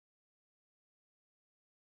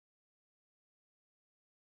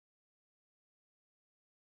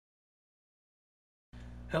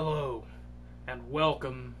Hello, and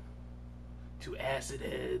welcome to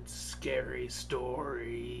Acidhedz Scary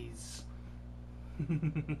Stories.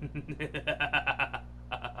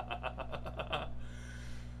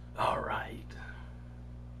 Alright,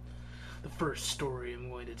 the first story I'm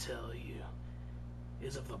going to tell you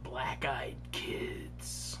is of the Black-Eyed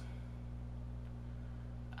Kids.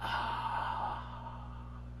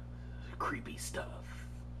 Creepy stuff.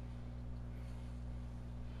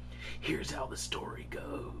 Here's how the story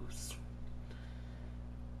goes.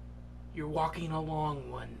 You're walking along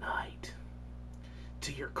one night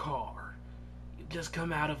to your car. You've just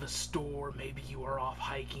come out of a store. Maybe you are off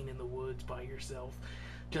hiking in the woods by yourself,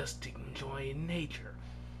 just enjoying nature.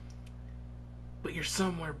 But you're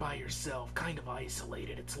somewhere by yourself, kind of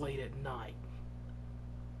isolated. It's late at night.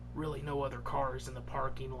 Really no other cars in the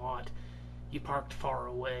parking lot. You parked far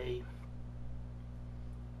away.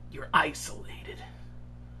 You're isolated.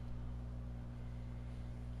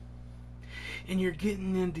 And you're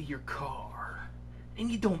getting into your car,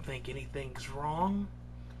 and you don't think anything's wrong,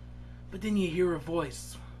 but then you hear a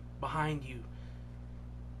voice behind you.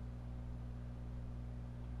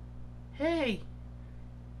 Hey,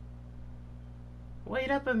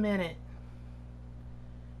 wait up a minute.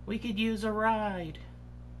 We could use a ride.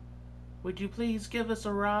 Would you please give us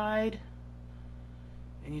a ride?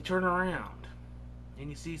 And you turn around, and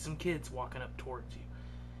you see some kids walking up towards you,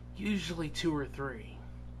 usually 2 or 3.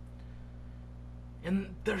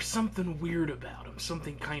 And there's something weird about them,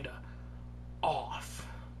 something kind of off.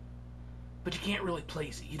 But you can't really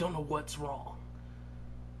place it. You don't know what's wrong.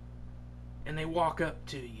 And they walk up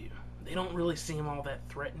to you. They don't really seem all that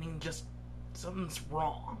threatening, just something's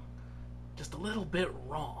wrong. Just a little bit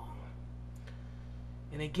wrong.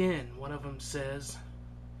 And again, one of them says,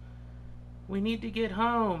 "We need to get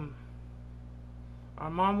home.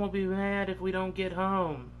 Our mom will be mad if we don't get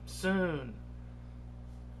home soon."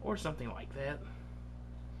 Or something like that.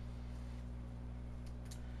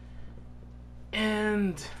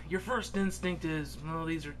 And your first instinct is, well,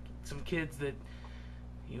 these are some kids that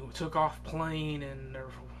took off playing and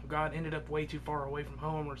ended up way too far away from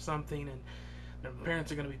home or something, and their parents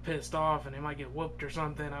are going to be pissed off and they might get whooped or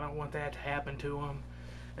something. I don't want that to happen to them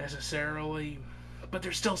necessarily. But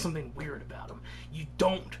there's still something weird about them. You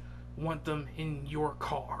don't want them in your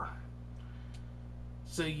car.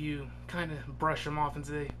 So you kind of brush them off and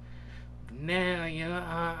say, "Nah,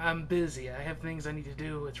 I'm busy. I have things I need to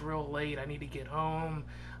do. It's real late. I need to get home.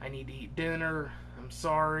 I need to eat dinner. I'm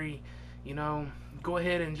sorry. Go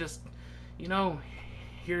ahead and just,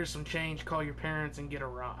 here's some change. Call your parents and get a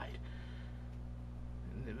ride."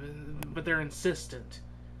 But they're insistent.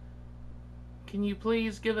 "Can you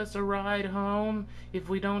please give us a ride home? If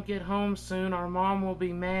we don't get home soon, our mom will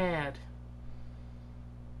be mad."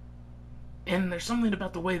 And there's something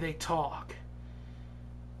about the way they talk.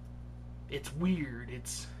 It's weird.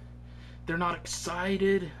 They're not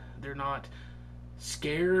excited. They're not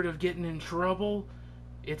scared of getting in trouble.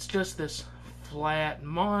 It's just this flat,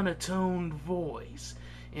 monotone voice.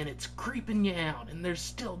 And it's creeping you out. And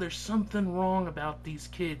there's something wrong about these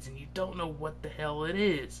kids. And you don't know what the hell it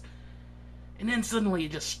is. And then suddenly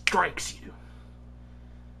it just strikes you.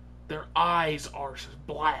 Their eyes are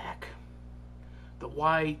black. The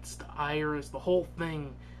whites, the iris, the whole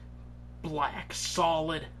thing black.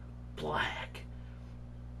 Solid black.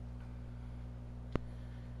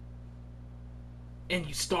 And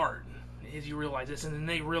you start as you realize this, and then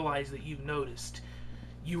they realize that you've noticed.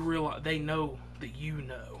 They know that you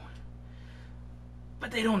know. But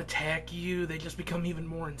they don't attack you, they just become even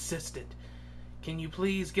more insistent. "Can you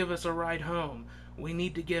please give us a ride home? We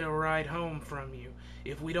need to get a ride home from you.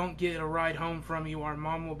 If we don't get a ride home from you, our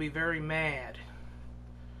mom will be very mad."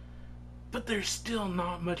 But there's still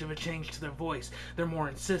not much of a change to their voice. They're more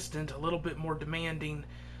insistent, a little bit more demanding,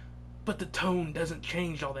 but the tone doesn't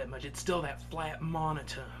change all that much. It's still that flat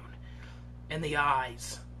monotone. And the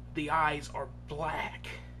eyes are black.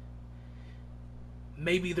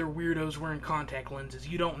 Maybe they're weirdos wearing contact lenses.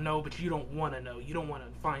 You don't know, but you don't want to know. You don't want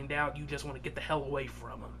to find out. You just want to get the hell away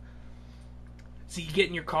from them. So you get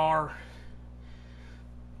in your car,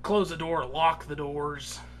 close the door, lock the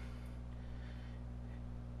doors,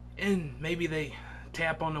 and maybe they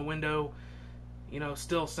tap on the window,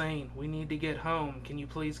 still saying, "We need to get home. Can you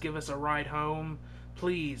please give us a ride home?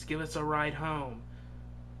 Please give us a ride home."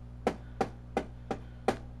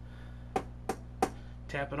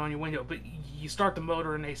 Tapping on your window, but you start the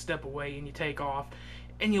motor and they step away and you take off,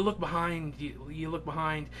 and you look behind. You look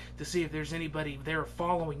behind to see if there's anybody there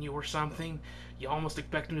following you or something. You almost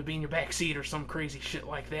expect them to be in your back seat or some crazy shit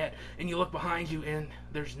like that, and you look behind you and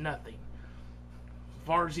there's nothing. As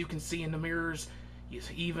far as you can see in the mirrors,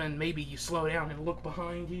 Maybe you slow down and look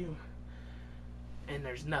behind you, and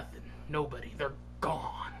there's nothing, nobody, they're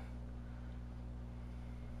gone.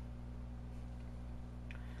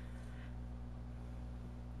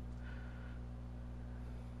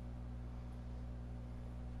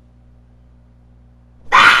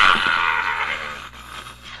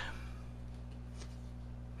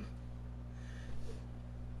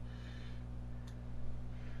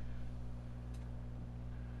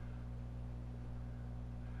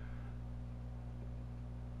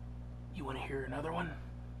 You want to hear another one?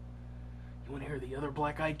 You want to hear the other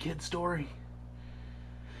black-eyed kid story?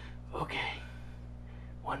 Okay,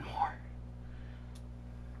 one more.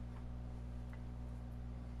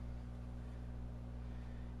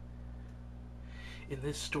 In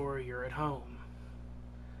this story, you're at home.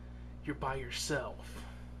 You're by yourself,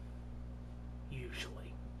 usually.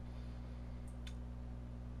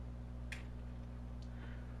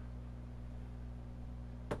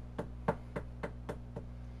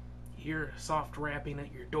 You hear a soft rapping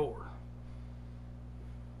at your door.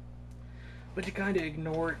 But you kind of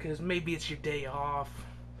ignore it because maybe it's your day off.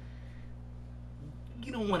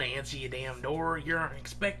 You don't want to answer your damn door. You aren't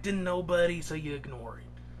expecting nobody, so you ignore it.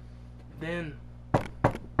 Then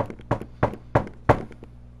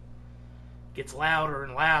gets louder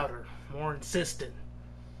and louder, more insistent.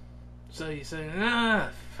 So you say,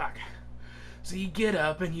 fuck. So you get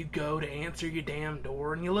up and you go to answer your damn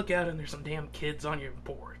door, and you look out and there's some damn kids on your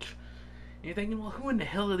porch. And you're thinking, well, who in the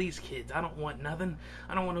hell are these kids? I don't want nothing.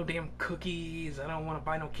 I don't want no damn cookies. I don't want to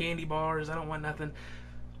buy no candy bars. I don't want nothing.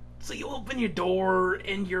 So you open your door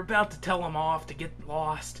and you're about to tell them off to get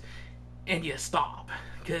lost, and you stop.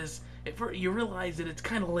 Because you realize that it's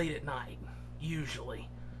kind of late at night, usually.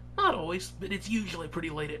 Not always, but it's usually pretty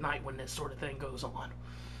late at night when this sort of thing goes on.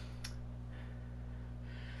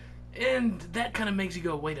 And that kind of makes you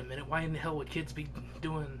go, wait a minute, why in the hell would kids be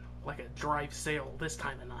doing like a drive sale this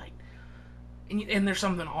time of night? And there's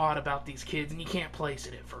something odd about these kids, and you can't place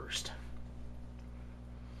it at first.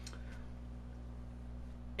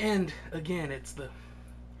 And again, it's the,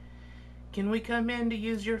 can we come in to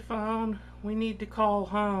use your phone? We need to call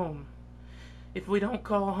home. If we don't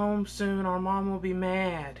call home soon, our mom will be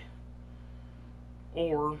mad.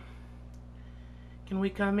 Or, can we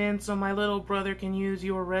come in so my little brother can use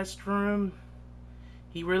your restroom?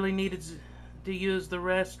 He really needed to use the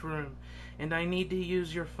restroom, and I need to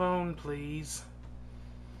use your phone, please.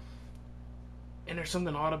 And there's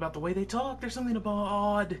something odd about the way they talk. There's something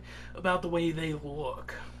odd about the way they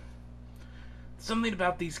look. Something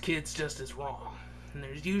about these kids just is wrong. And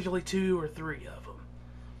there's usually 2 or 3 of them.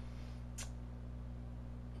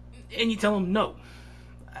 And you tell them no.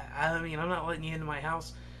 I mean, I'm not letting you into my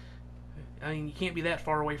house. I mean, you can't be that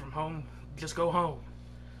far away from home. Just go home.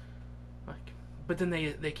 But then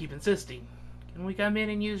they keep insisting. Can we come in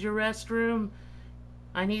and use your restroom?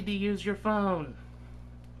 I need to use your phone.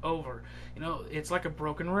 Over. You know, it's like a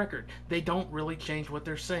broken record. They don't really change what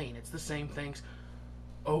they're saying. It's the same things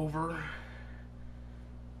over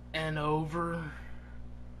and over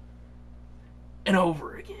and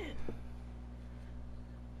over again.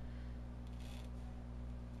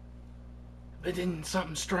 But then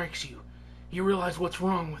something strikes you. You realize what's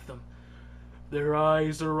wrong with them. Their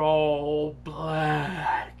eyes are all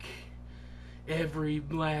black. Every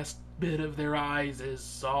last bit of their eyes is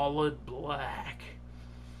solid black.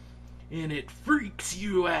 And it freaks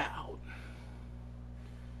you out.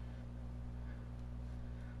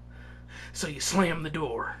 So you slam the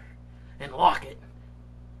door and lock it.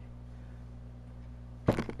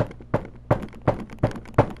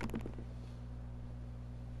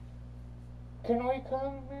 Can we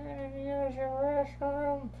come in and use your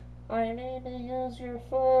restroom? I need to use your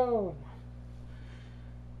phone.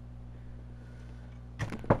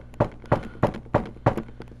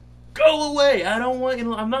 Go away! I don't want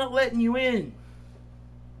you. I'm not letting you in.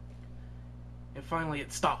 And finally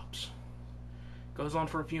it stops. Goes on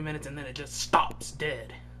for a few minutes and then it just stops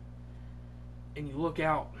dead. And you look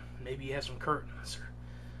out, maybe you have some curtains or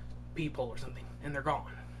peephole or something, and they're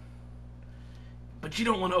gone. But you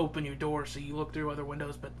don't want to open your door, so you look through other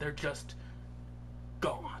windows, but they're just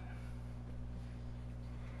gone.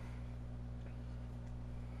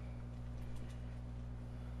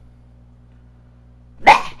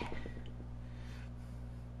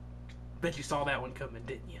 Bet you saw that one coming,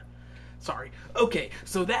 didn't you? Sorry. Okay,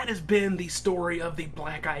 so that has been the story of the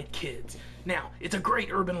black-eyed kids. Now, it's a great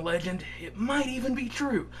urban legend. It might even be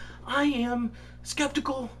true. I am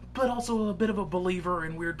skeptical, but also a bit of a believer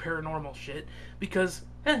in weird paranormal shit, because,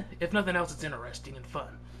 if nothing else, it's interesting and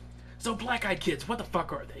fun. So, black-eyed kids, what the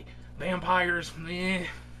fuck are they? Vampires?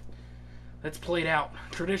 that's played out.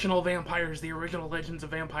 Traditional vampires, the original legends of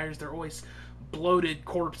vampires, they're always bloated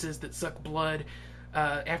corpses that suck blood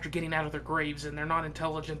after getting out of their graves, and they're not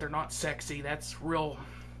intelligent, they're not sexy. That's real,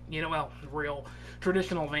 real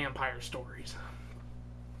traditional vampire stories.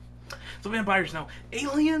 So vampires now.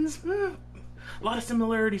 Aliens? A lot of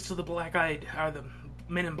similarities to the the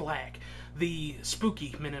Men in Black. The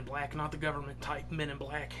spooky Men in Black, not the government type Men in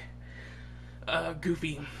Black.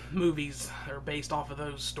 Goofy movies are based off of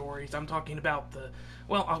those stories. I'm talking about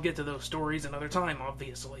I'll get to those stories another time,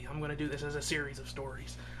 obviously. I'm going to do this as a series of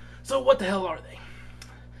stories. So what the hell are they?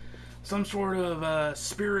 Some sort of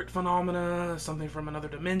spirit phenomena, something from another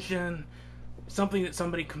dimension, something that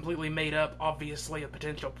somebody completely made up, obviously a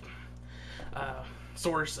potential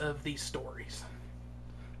source of these stories.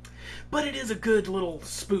 But it is a good little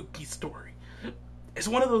spooky story. It's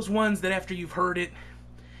one of those ones that after you've heard it,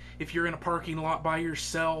 if you're in a parking lot by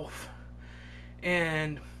yourself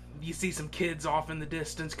and you see some kids off in the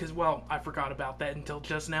distance, because, I forgot about that until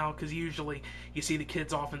just now, because usually you see the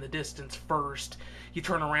kids off in the distance first, you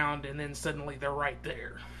turn around and then suddenly they're right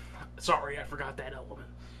there. Sorry, I forgot that element.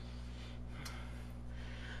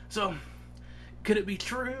 So, could it be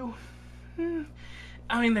true?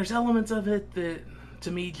 There's elements of it that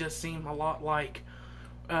to me just seem a lot like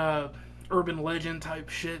urban legend type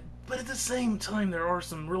shit, but at the same time there are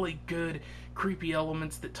some really good creepy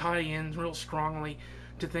elements that tie in real strongly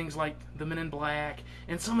to things like the Men in Black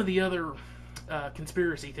and some of the other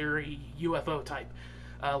conspiracy theory UFO type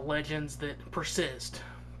legends that persist,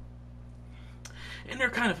 and they're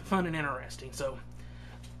kind of fun and interesting. So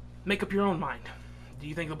make up your own mind. Do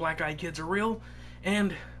you think the black-eyed kids are real?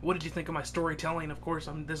 And what did you think of my storytelling? Of course,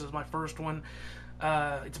 this is my first one.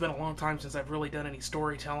 It's been a long time since I've really done any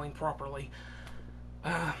storytelling properly.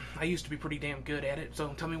 I used to be pretty damn good at it, so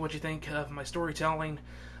tell me what you think of my storytelling.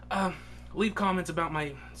 Leave comments about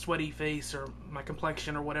my sweaty face or my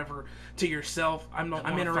complexion or whatever to yourself. I'm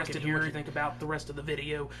interested in what you think about the rest of the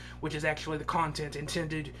video, which is actually the content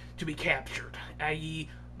intended to be captured, i.e.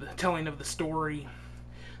 the telling of the story,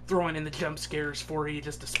 throwing in the jump scares for you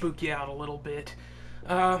just to spook you out a little bit,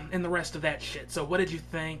 and the rest of that shit. So what did you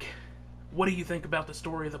think? What do you think about the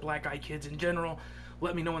story of the black-eyed kids in general?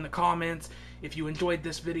 Let me know in the comments. If you enjoyed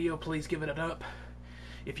this video, please give it an up.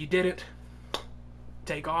 If you didn't,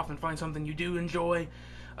 take off and find something you do enjoy.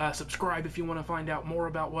 Subscribe if you want to find out more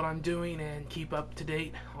about what I'm doing and keep up to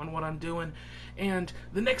date on what I'm doing. And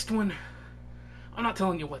the next one, I'm not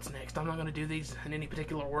telling you what's next. I'm not going to do these in any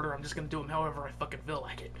particular order. I'm just going to do them however I fucking feel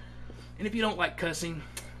like it. And if you don't like cussing,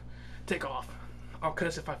 take off. I'll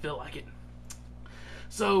cuss if I feel like it.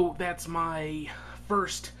 So that's my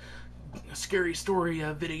first scary story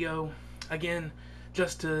video. Again,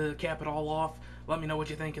 just to cap it all off, let me know what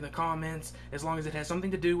you think in the comments, as long as it has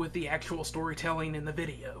something to do with the actual storytelling in the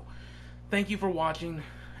video. Thank you for watching,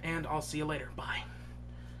 and I'll see you later. Bye.